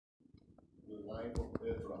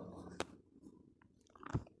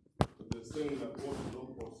saying that what you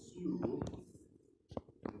don't pursue,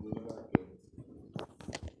 you will never get.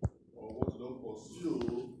 Or what you don't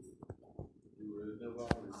pursue, you will never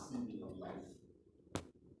receive in your life.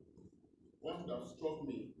 What that struck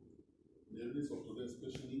me in the release of today,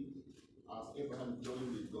 especially as Abraham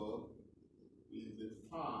journeyed with God, is the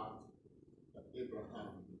fact that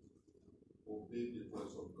Abraham obeyed the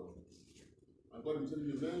voice of God. And God himself,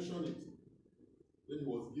 he mentioned it when he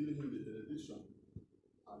was giving him the benediction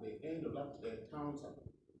at the end of that encounter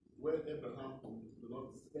where Abraham could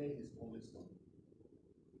not spare his only son.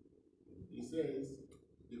 He says,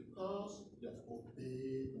 because you have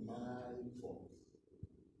obeyed my voice.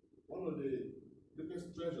 One of the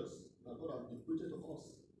greatest treasures that God has bequeathed to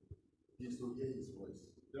us is to hear his voice.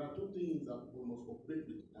 There are two things that we must operate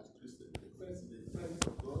with as Christians. The first is the presence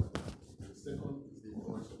of God, and the second is the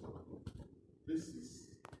voice of God. This is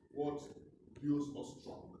what builds us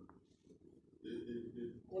strong.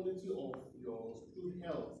 The quality of your spiritual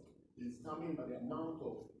health is determined by the amount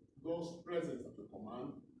of God's presence at your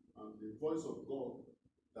command and the voice of God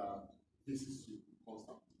that visits you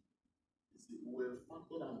constantly. You see, we're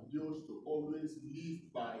factored and built to always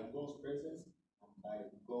live by God's presence and by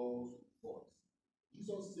God's voice.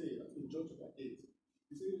 Jesus said in John chapter 8,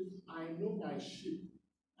 he said, I know my sheep,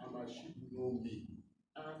 and my sheep know me,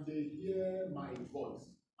 and they hear my voice,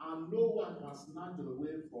 and no one can snatch them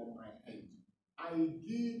away from my hand. I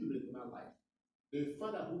give them eternal life. The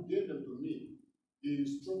Father who gave them to me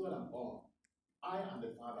is stronger than all. I and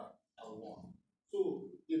the Father are one. So,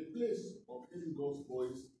 a place of hearing God's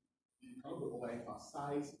voice, it cannot be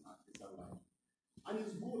overemphasized and eternal life. And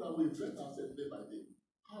it's good that we reflect ourselves day by day.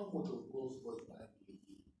 How much of God's voice do I really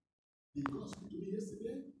hear? Did God speak to me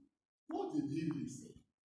yesterday? What did he really say?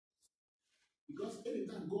 Because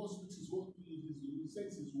anytime God speaks his word to you, he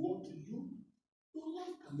sends his word to you, your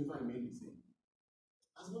life can never remain the same.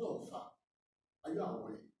 As a matter of fact, are you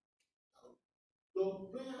aware? Your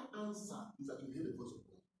prayer answer is that you hear the voice of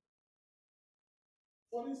God.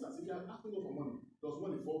 For instance, if you are asking God for money, does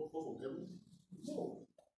money fall from heaven? No.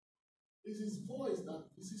 It's his voice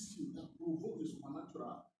that visits you, that provokes the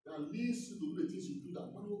supernatural, that leads you to do the things you do,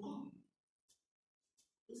 that money will come.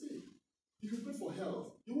 You see, if you pray for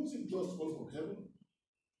health, you won't see jobs fall from heaven,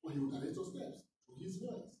 but he will direct your steps to his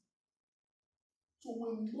voice. So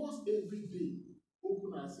we must every day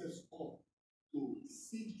open ourselves up to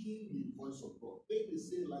seeking the voice of God. They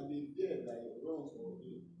say, like the dead that longs for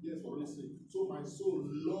me, yes, for listening. So my soul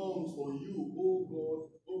longs for you, oh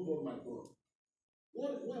God, my God.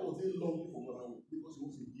 Why was he longing for God? Because he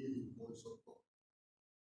wants to hear the voice of God.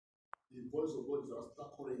 The voice of God is our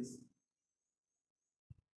star currency.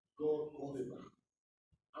 God called Abraham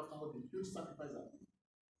after all the huge sacrifice that he did.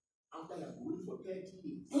 After he had waited for 30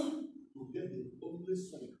 years to get the only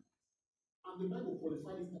son. And the Bible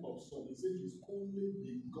qualified this type of son. It says his only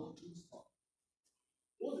begotten son.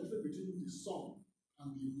 What's the difference between the son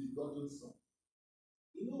and the begotten son?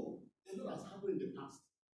 You know, a lot has happened in the past.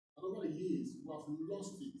 And over the years, we have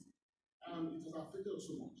lost it. And it has affected us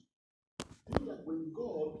so much. You know that when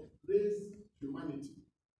God raised humanity,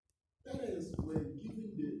 parents were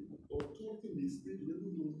given the authority in the spirit to be able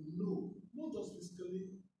to know, not just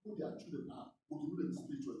physically who their children are, but to know them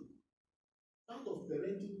spiritually. Part of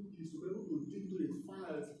parenting is to be able to dig into the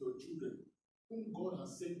files of your children, whom God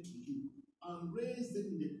has sent to you, and raise them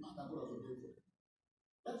in the path that God has ordained for them.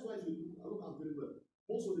 That's why if you look at very well,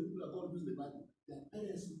 most of the people that God used in the Bible, their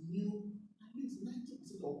parents knew at least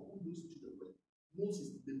 90% of who those children were.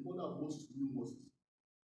 Moses, the mother of Moses, knew Moses.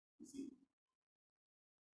 You see,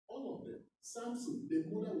 all of them. Samson, the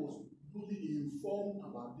mother was fully informed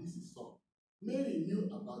about this son. Mary knew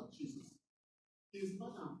about Jesus. It's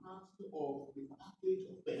part and parcel of the package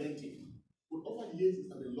of parenting. But over the years,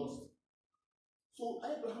 it has been lost. So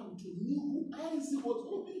Abraham too knew who Isaac was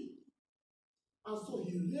going to be. And so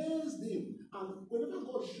he raised him. And whenever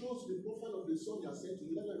God shows the profile of the son he has sent to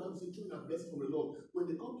you, that's why the say children are blessed from the Lord.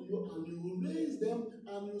 When they come to you and you raise them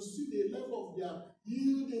and you see the level of their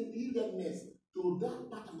yieldedness to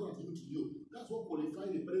that part God has given to you. That's what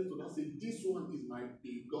qualifies the parents to now say, this one is my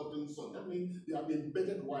begotten son. That means they have been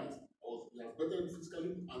bettered wise. Or they have bettered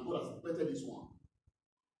physically, and God has bettered this one.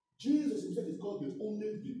 Jesus himself is called the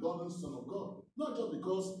only begotten Son of God. Not just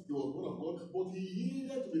because he was born of God, but he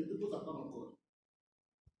yielded to the people that are not of God.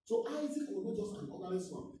 So Isaac was not just an ordinary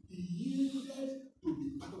son. He yielded to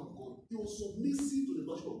the pattern of God. He was submissive to the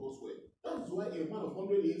gospel of God's word. That's why a man of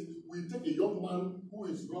 100 years will take a young man who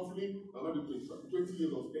is roughly around 20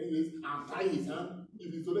 years or 10 years and tie his hand. If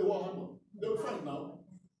it's today, what happened? They will fight now.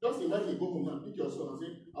 Just imagine you go home and pick your son and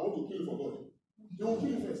say, I want to kill you for God. They will kill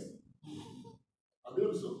you first. I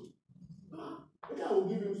believe so. Okay, I will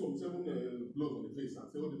give him some 7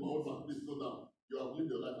 say, oh, my husband, please go down. You have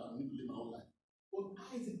lived your life, I need to live my own life. But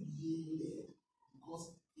Isaac yielded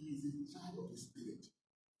because he is in charge of the spirit.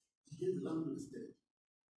 He gave the land to the spirit.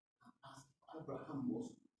 And as Abraham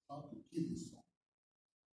was about to kill his son,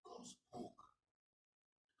 God spoke.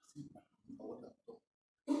 I said, Abraham, what I've done.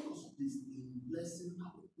 Because of this, in blessing,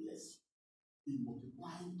 I will bless you. In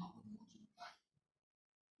multiplying, I will multiply.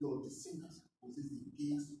 Your descendants possess the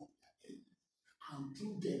gates of their enemies. And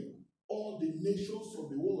through them, all the nations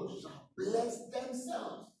of the world shall bless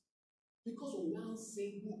themselves. Because of one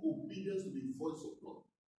simple obedience to the voice of God.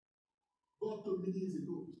 God told me years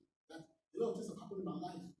ago that a lot of things have happened in my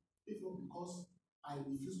life, if not because I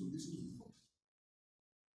refused to listen to his voice.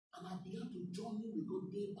 And I began to journey with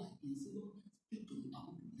God day by day, say, Lord, speak to me, I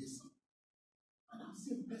want to listen. And I've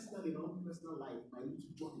seen personally in my own personal life, my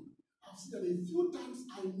little journey. I've seen that a few times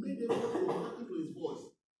I made a effort to hearken to his voice.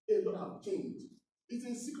 A lot have changed. It's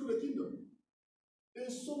a secret of the kingdom.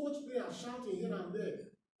 There's so much prayer shouting here and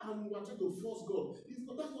there. And we are trying to force God.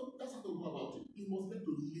 That's how to go about it. You must learn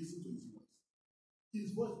to listen to his voice.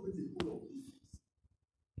 His voice makes a whole lot of difference.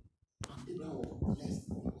 And Abraham was blessed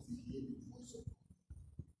because he heard the voice of God.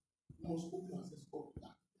 You must open ourselves up to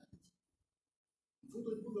that reality. If you want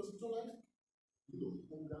to improve your spiritual life, you need to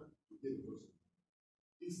hunger to hear the voice of God.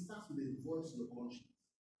 It starts with a voice in your conscience.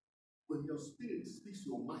 When your spirit speaks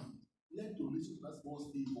to your mind, learn to listen to that small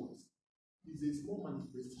still voice. It's a small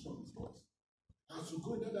manifestation of his voice. As you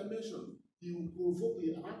go in that dimension, he will provoke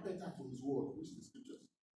an appetite for his word, which is the scriptures.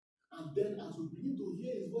 And then as you begin to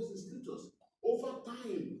hear his voice in scriptures, over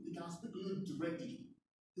time, he can speak to you directly.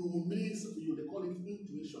 He will minister to you. They call it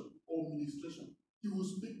intuition or ministration. He will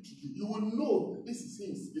speak to you. You will know this is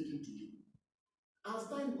him speaking to you.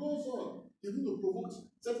 As time goes on, he will provoke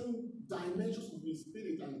certain dimensions of his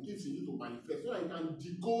spirit and gives you to manifest so that you can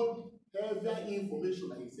decode heavier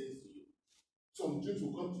information that he says to you. Some dreams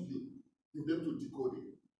will come to you. You'll be able to decode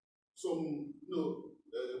it. Some,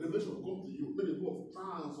 revelation will come to you, maybe of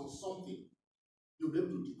trance or something. You'll be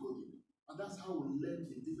able to decode it. And that's how we learn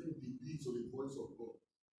the different degrees of the voice of God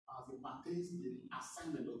as it pertains to the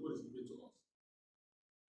assignment of God is given to us.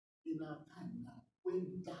 In our time now,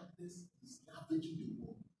 when darkness is ravaging the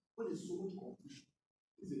world, when there's so much confusion,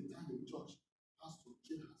 this is a time the church has to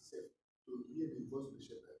train herself to hear the voice of the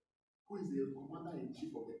shepherd, who is the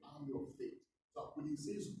commander-in-chief of the army of faith. So when he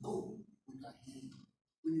says go, we can hear him.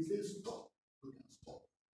 When he says stop, we can stop.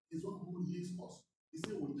 He's one who leads us. He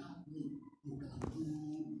said, without me, you can do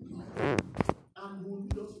nothing. And he will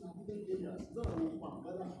lead us in our different areas. It's not that we will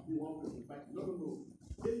gather and be one person fighting. No.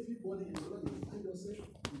 Everybody in the world you find yourself,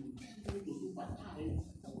 you will tell you to do by time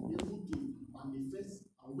and be able to manifest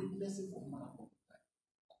and witness it from marathon time.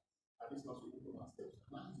 And this must be open ourselves.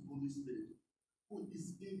 And as the Holy Spirit, who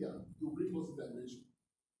is eager to bring us to dimension,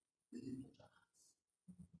 may he touch our hearts.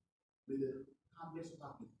 May the hardness of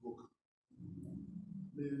heart be broken.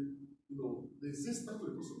 May the resistance to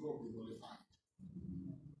the cross of God be nullified.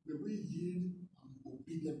 May we yield and be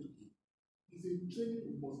obedient to him. It's a training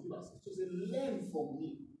we must give ourselves. So say, learn from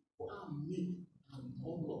me, for I'm meek and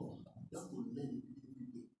humble. You have to learn it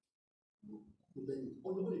every day. To learn it.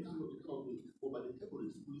 Although you cannot do it, but by the help of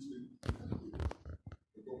the Holy Spirit, you can do it.